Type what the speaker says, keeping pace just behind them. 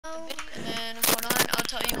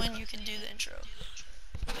when you can do the intro.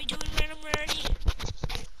 Are we doing random rarity?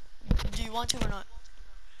 Do you want to or not?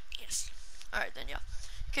 Yes. Alright then, yeah.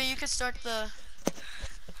 Okay, you can start the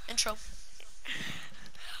intro.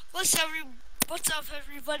 What's up,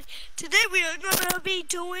 everybody? Today we are gonna be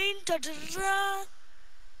doing I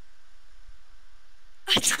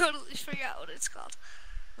totally forgot what it's called.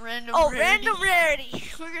 Random rarity. Random rarity.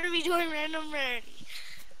 We're gonna be doing random rarity,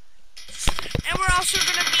 and we're also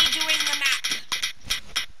gonna be doing the map.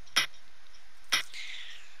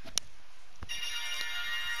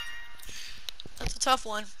 That's a tough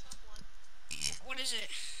one. What is it?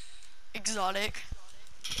 Exotic.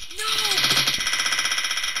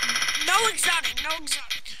 No exotic. No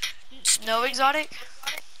exotic. No exotic?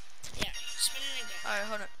 Yeah. Spin it again. Alright,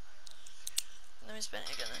 hold on. Let me spin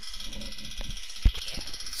it again then.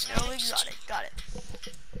 Yeah. No exotic. Got it.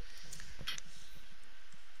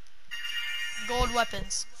 Gold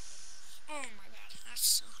weapons. Oh my god, that's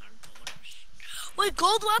so hard, but whatever. Wait,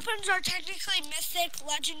 gold weapons are technically mythic,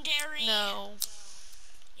 legendary. No.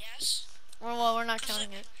 Yes? Well, we're not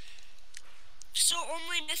counting it. So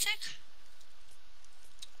only mythic?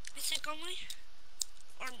 Mythic only?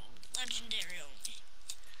 Or legendary only?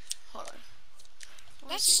 Hold on.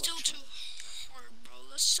 That's still too hard, bro.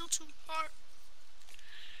 That's still too hard.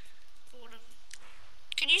 But whatever.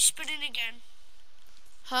 Can you spin it again?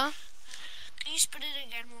 Huh? Can you spin it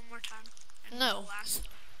again one more time? And No. the last.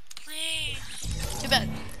 Please. Too bad.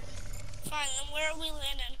 Fine, then where are we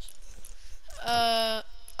landing?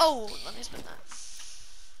 Oh, let me spin that.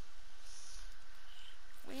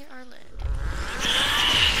 We are landing.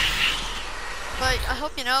 But I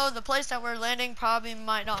hope you know the place that we're landing probably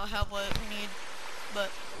might not have what we need, but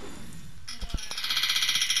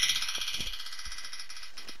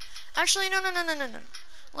actually no.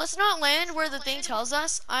 Let's not land where the thing tells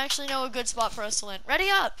us. I actually know a good spot for us to land. Ready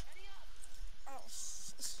up. Oh.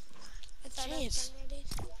 I thought Jeez.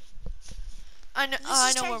 I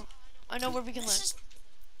was ready. I know where we can land.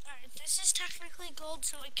 Alright, this is technically gold,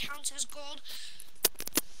 so it counts as gold.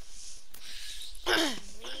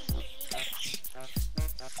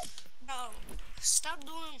 No, stop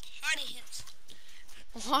doing party hits.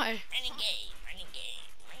 Why? Running game.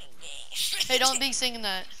 Hey, don't be singing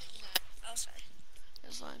that. Oh, sorry.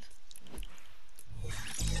 It's fine.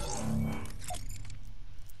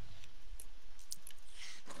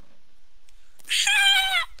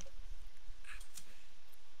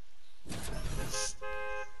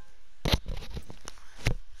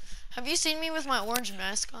 Have you seen me with my orange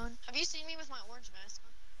mask on?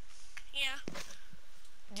 Yeah.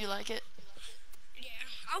 Do you like it? Yeah.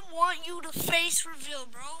 I want you to face reveal,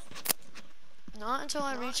 bro. Not until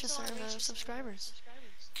I reach a certain amount of subscribers.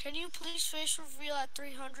 Can you please face reveal at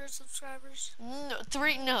 300 subscribers? No,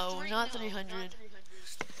 not 300.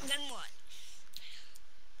 Then what?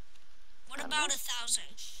 What about 1,000?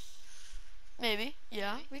 Maybe.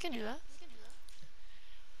 Yeah, we can do that.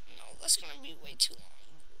 No, that's gonna be way too long.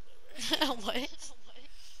 What?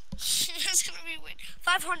 That's gonna be way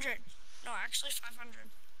 500. No, actually 500.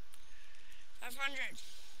 500.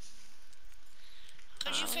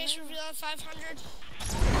 Could you face reveal at 500?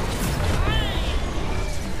 Why?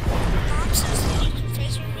 Mom says that you can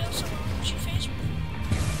face reveal, so why don't you face reveal?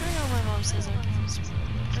 I know my mom says I can face reveal.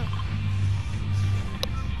 Oh.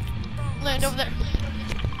 Land over there.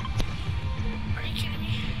 Are you kidding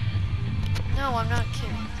me? No, I'm not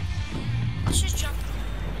kidding. Let's just jump.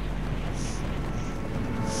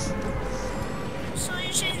 So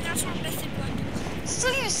you're saying that's what mythic weapons? So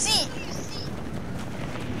you see.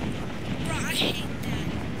 Bro, I hate that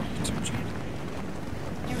YouTube channel.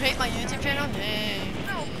 You hate my YouTube channel? Dang.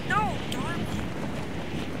 No, darn it.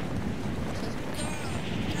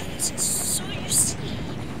 Guys, it's so you see.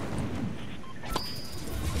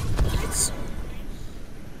 It's so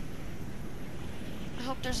I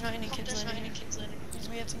hope there's not any kids landing. Because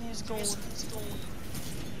we have to use gold.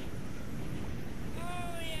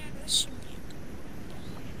 Oh yeah, this should be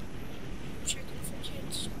checking for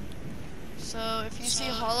kids. So if you see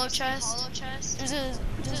hollow chest, there's a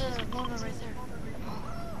moment right there.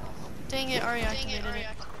 Dang it, already activated it.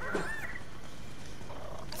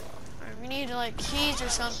 Alright, we need like keys or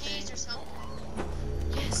something.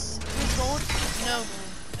 Yes. With gold? No gold.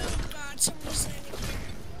 Oh god, somebody's landing here.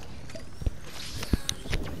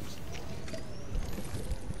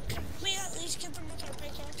 Can we at least get them with our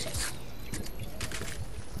pickaxes?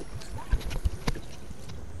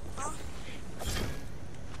 Huh?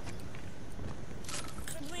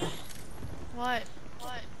 Could we? What?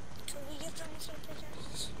 Could we get them with our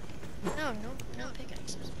pickaxes? No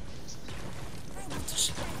pickaxes. No, but this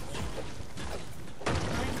should be I'm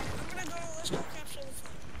gonna go, let's go capture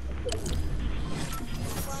the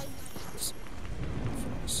flag.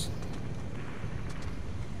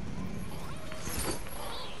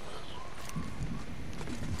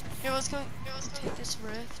 let's go take this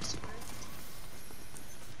rift.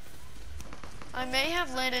 I may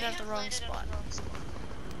have landed at the wrong spot.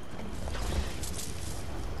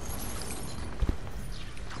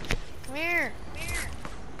 Come here.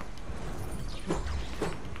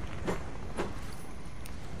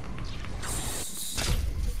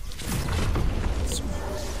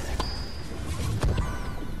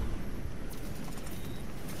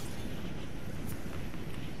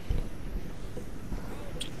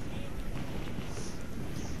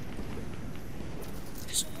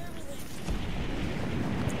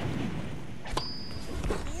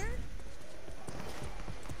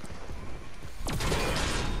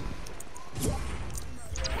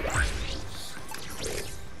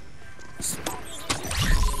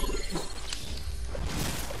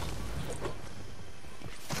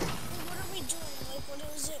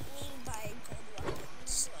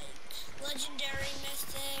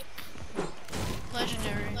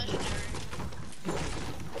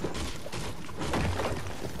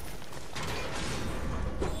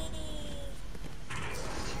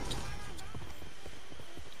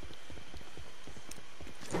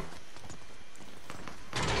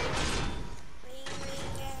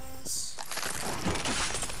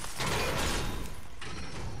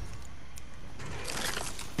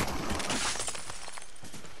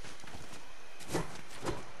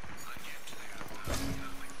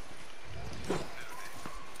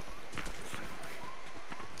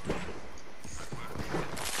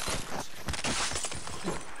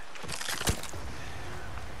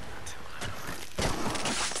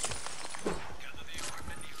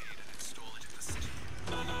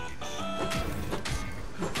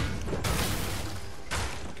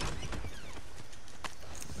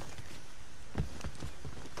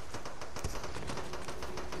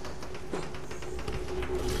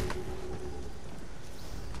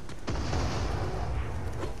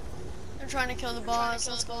 Trying to kill the boss.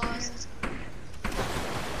 Let's go.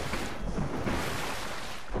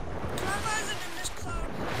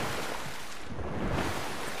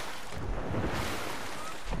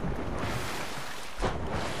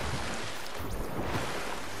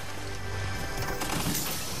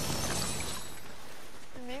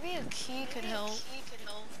 Maybe a key could help.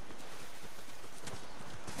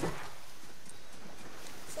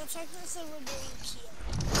 So check this out, we're doing key.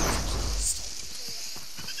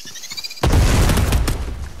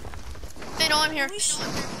 They know I'm here. We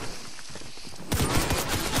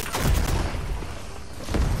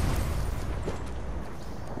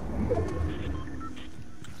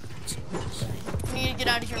need to get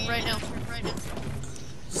out of here right now.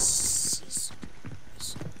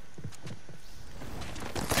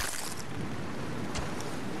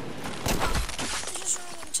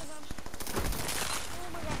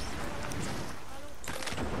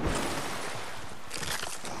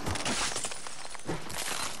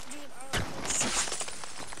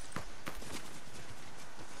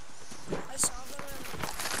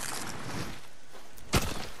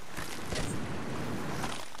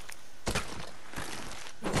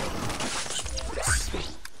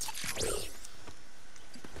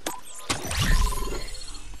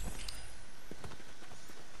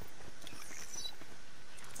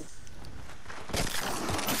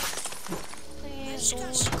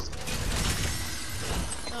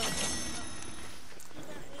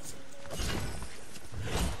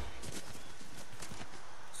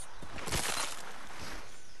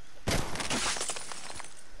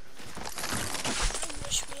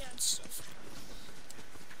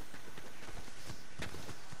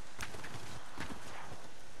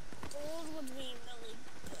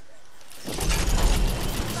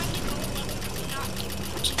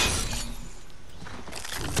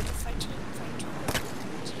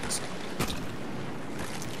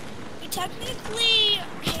 Technically,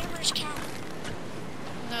 hammers count.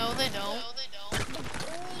 No, they don't. The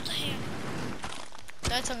gold hammer.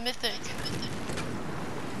 That's a mythic.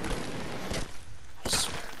 I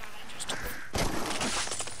swear to God, I just...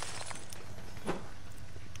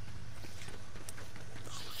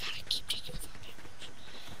 Oh my God, I keep taking 5 hammers.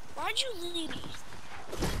 Why'd you leave me?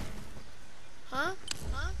 Huh?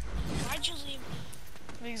 Why'd you leave me?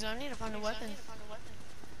 Because I need to find a weapon.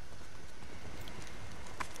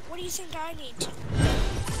 What do you think I need to?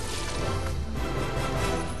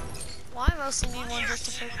 Well, I mostly need one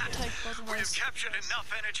just to protect both of us. We've captured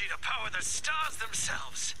enough energy to power the stars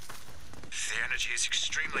themselves. The energy is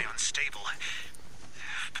extremely unstable,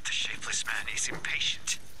 but the shapeless man is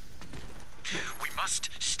impatient. We must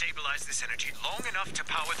stabilize this energy long enough to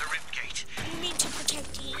power the rift gate. You need to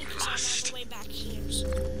protect the because I'm on the way back here. So.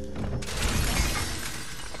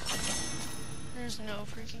 There's no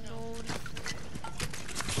freaking gold.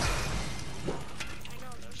 I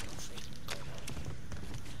know there's no freaking gold.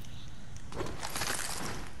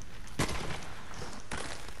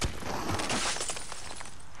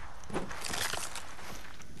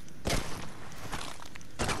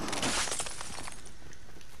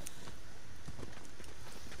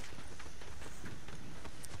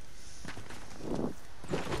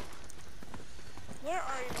 Where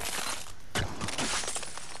are you?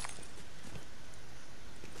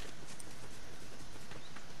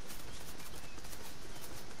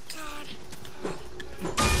 God.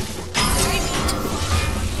 I need to find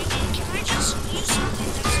one. Can I just use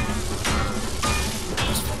something that's not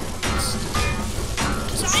useful once?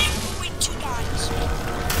 Because I am going to die.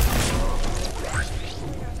 Oh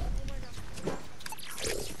my god.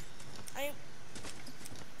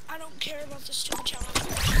 I don't care about this stupid challenge.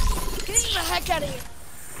 Get the heck out of here.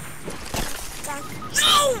 God.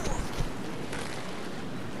 No!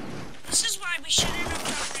 This is why we shouldn't have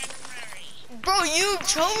done random rarity. Bro, you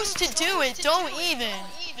chose to do it. Don't even.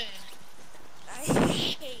 I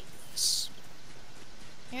hate this.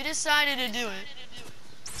 You decided to do it.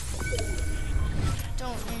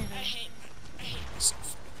 Don't even. I hate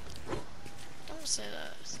myself. Don't say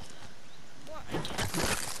that. What I did.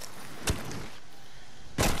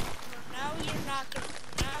 Now you're not gonna.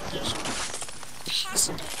 Now there's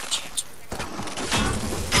possibly a chance we're gonna.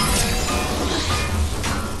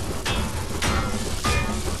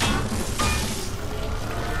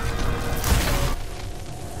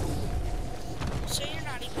 So you're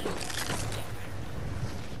not even.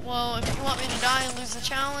 Well, if you want me to die and lose the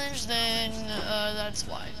challenge, then that's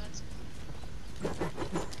why. We're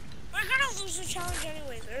gonna lose the challenge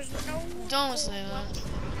anyway. There's no. Don't say that.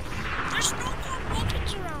 There's no good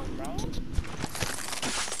weapons around, bro.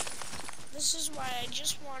 This is why I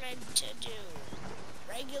just wanted to do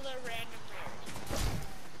regular random rarity.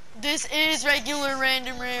 This is regular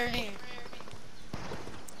random rarity.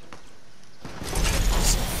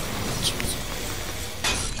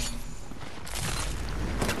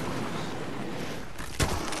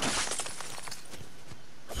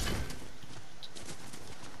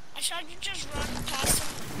 I tried to just run past them.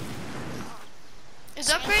 Is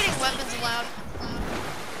upgrading weapons allowed?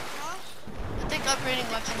 Huh? I think upgrading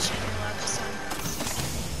weapons should be allowed this time.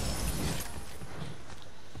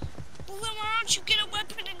 Well, then why don't you get a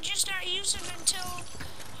weapon and just not use it until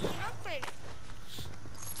you upgrade it?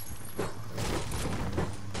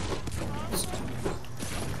 Also,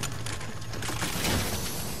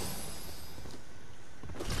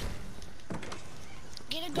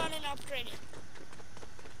 get a gun and upgrade it.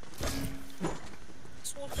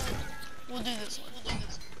 We'll do this one.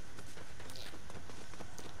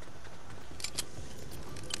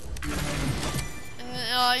 And then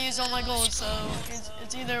I use all my gold, so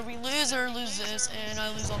it's either we lose or lose this, and I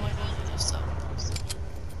lose all my gold for this, so.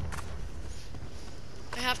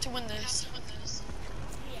 I have to win this.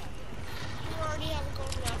 Yeah. You already have a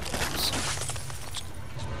gold weapon, so.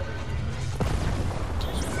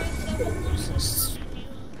 There's no way that I will lose this from you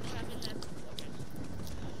having that good weapon.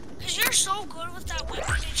 Because you're so good with that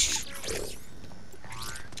weapon, it's true.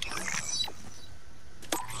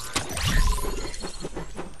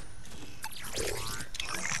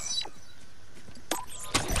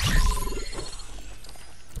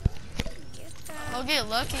 I'll get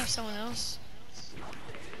lucky if someone else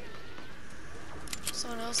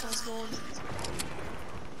has gold.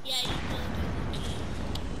 Yeah, you will get lucky.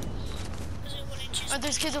 Because it wouldn't just. Oh,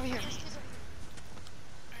 there's kids over here.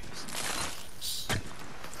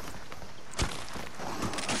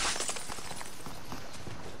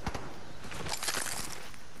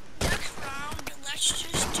 Next round, let's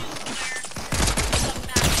just do where the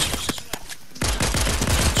map chooses what.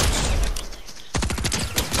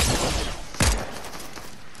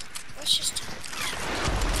 Let's just do it.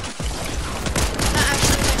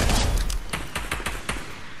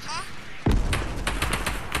 Huh?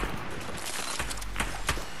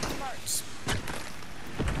 Marks.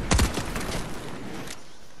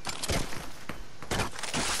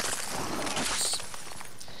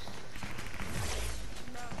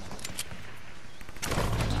 No.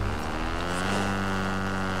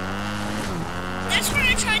 That's what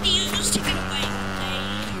I tried to use to get away.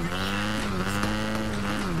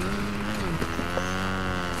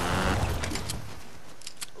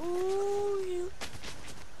 Ooh, you.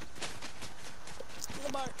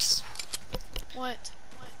 The marks. What?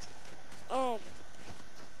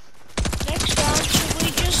 Next round, should we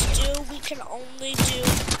just do? We can only do.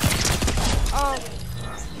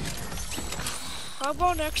 How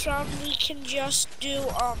about next round? We can just do.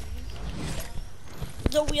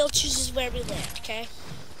 The wheel chooses where we land. Okay.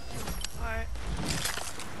 Alright.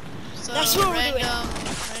 So So That's what we're doing.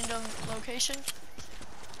 Random location.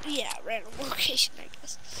 Yeah, random location, I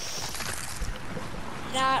guess.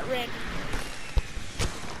 Not random.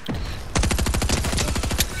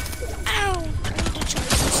 Ow! I need to charge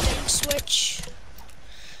the stank switch.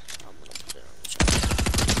 I'm gonna put it on the charger.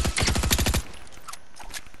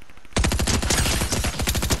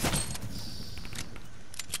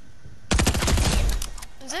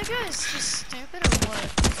 Is that guy just stupid or what?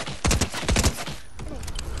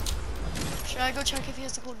 Should I go check if he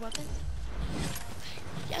has a gold weapon?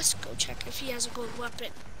 Yes, go check if he has a gold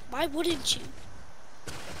weapon. Why wouldn't you?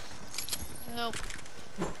 Nope.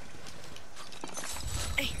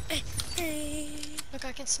 Hey. Look,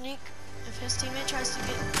 I can sneak. If his teammate tries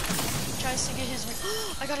to get his,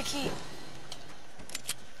 I got a key.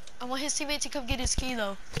 I want his teammate to come get his key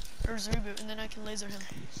though, or his reboot, and then I can laser him.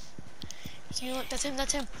 See, look, that's him.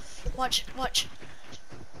 That's him. Watch, watch.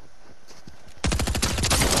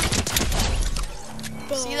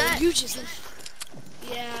 Bro, See that? You just.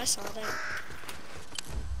 Yeah, I saw that.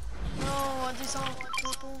 No, are these all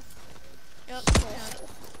purple? Yep. Yeah.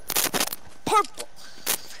 Purple.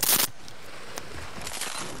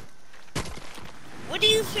 What do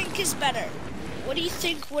you think is better? What do you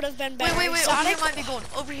think would have been better? Wait. Over Sonic? here might be gold.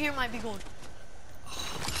 Over here might be gold.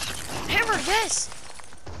 Hammer, yes.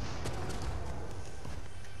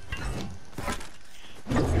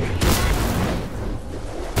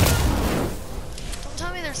 Don't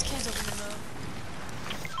tell me there's kids over here though.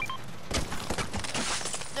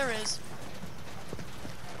 There is.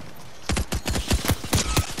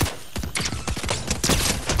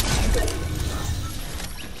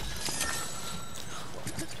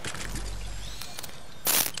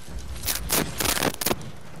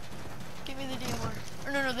 Give me the DMR.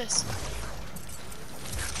 Or no, this.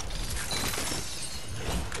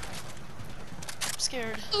 I'm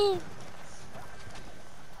scared. Ooh.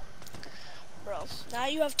 Bro, now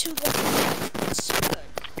you have 2 weapons. That's so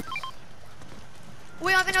good.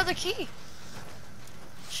 We have another key.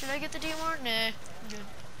 Should I get the DMR? Nah, I'm good.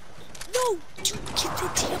 No, dude, get the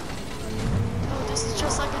damn. Oh, this is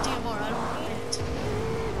just like a DMR. I don't need it.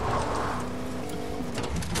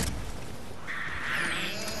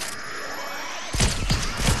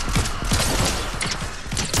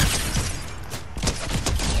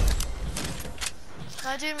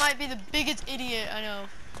 That dude might be the biggest idiot I know.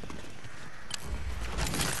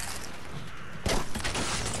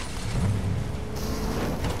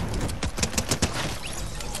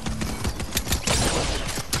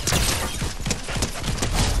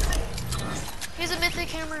 He's a mythic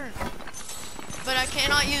hammer, but I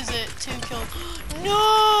cannot use it to kill.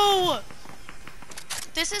 No!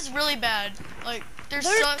 This is really bad. Like, there's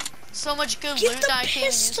so much good Get loot the that I can't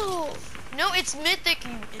use. pistol. No, it's mythic,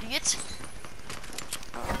 you idiot.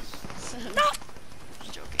 No.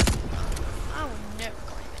 Just joking. I will never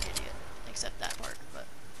call you an idiot, except that part. But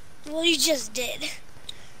Well, you just did.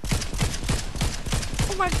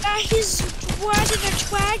 Oh my god, he's riding a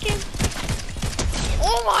dragon.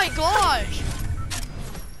 oh my gosh,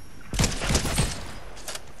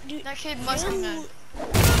 Dude, that kid must be mad.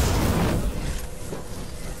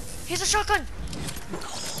 He's a shotgun.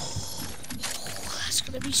 That's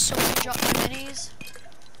gonna be so Drop my minis.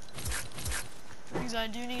 Because I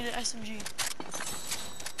do need an SMG.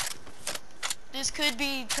 This could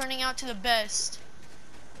be turning out to the best.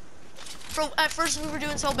 Bro, at first we were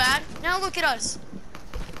doing so bad. Now look at us.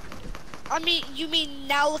 I mean, you mean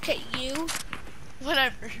now look at you?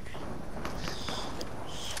 Whatever.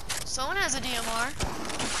 Someone has a DMR.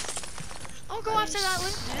 I'll go after that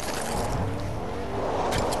loot, dude.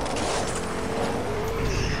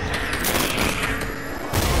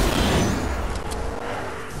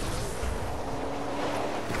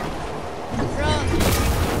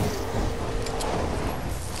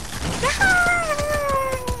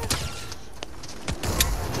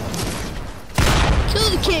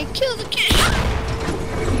 Kill the kid!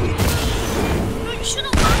 No, you should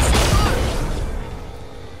have lost the car.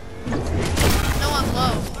 No, I'm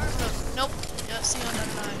low. Nope. Yeah, see, I'm not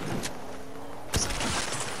dying.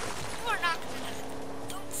 You are not gonna die.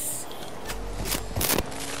 Don't say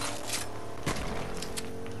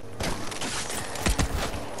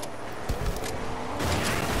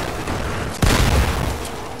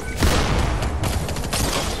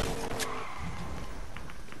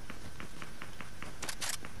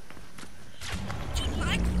Dude,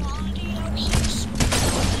 my quality out here is so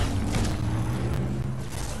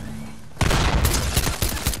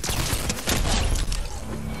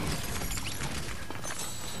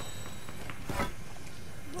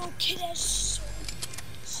Bro, kid has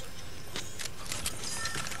so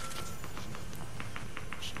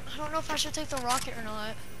I don't know if I should take the rocket or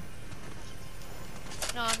not.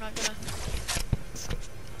 No, I'm not gonna.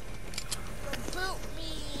 Reboot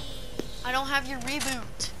me. I don't have your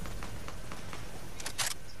reboot.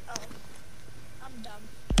 Oh, I'm dumb.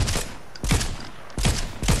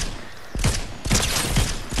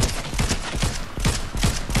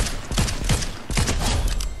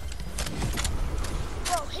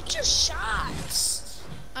 Bro, hit your shots.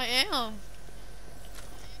 I am.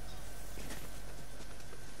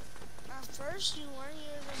 At first you weren't.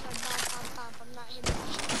 You were just like pop, pop, pop. I'm not hitting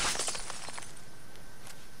your shots.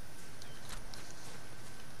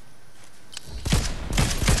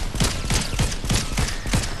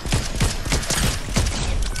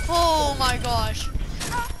 Oh my gosh.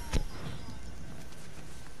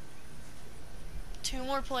 2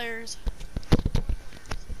 more players.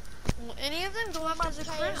 Will any of them go after the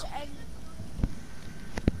crown? And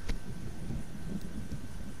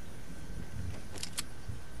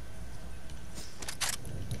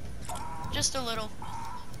Just a little.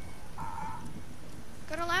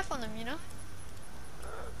 Gotta laugh on them, you know?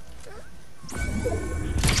 oh,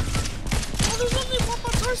 there's only one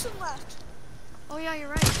more person left. Oh yeah, you're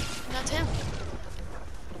right. And that's him.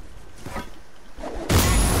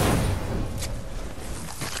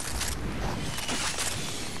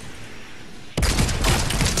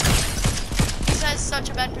 He's at such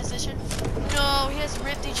a bad position. No, he has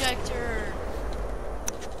rift ejector.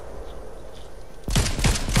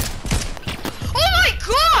 Oh my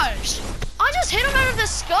gosh! I just hit him out of the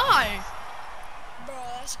sky. Bro,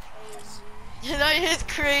 that's crazy. That is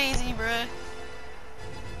crazy, bruh.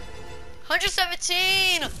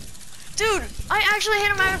 117! Dude, I actually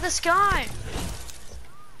hit him out of the sky.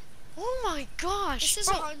 Oh my gosh. This is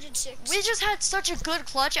Bro, 106. we just had such a good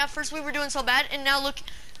clutch. At first we were doing so bad, and now look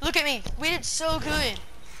at me. We did so good.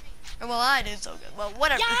 Well, I did so good. Well,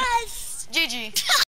 whatever. Yes! GG.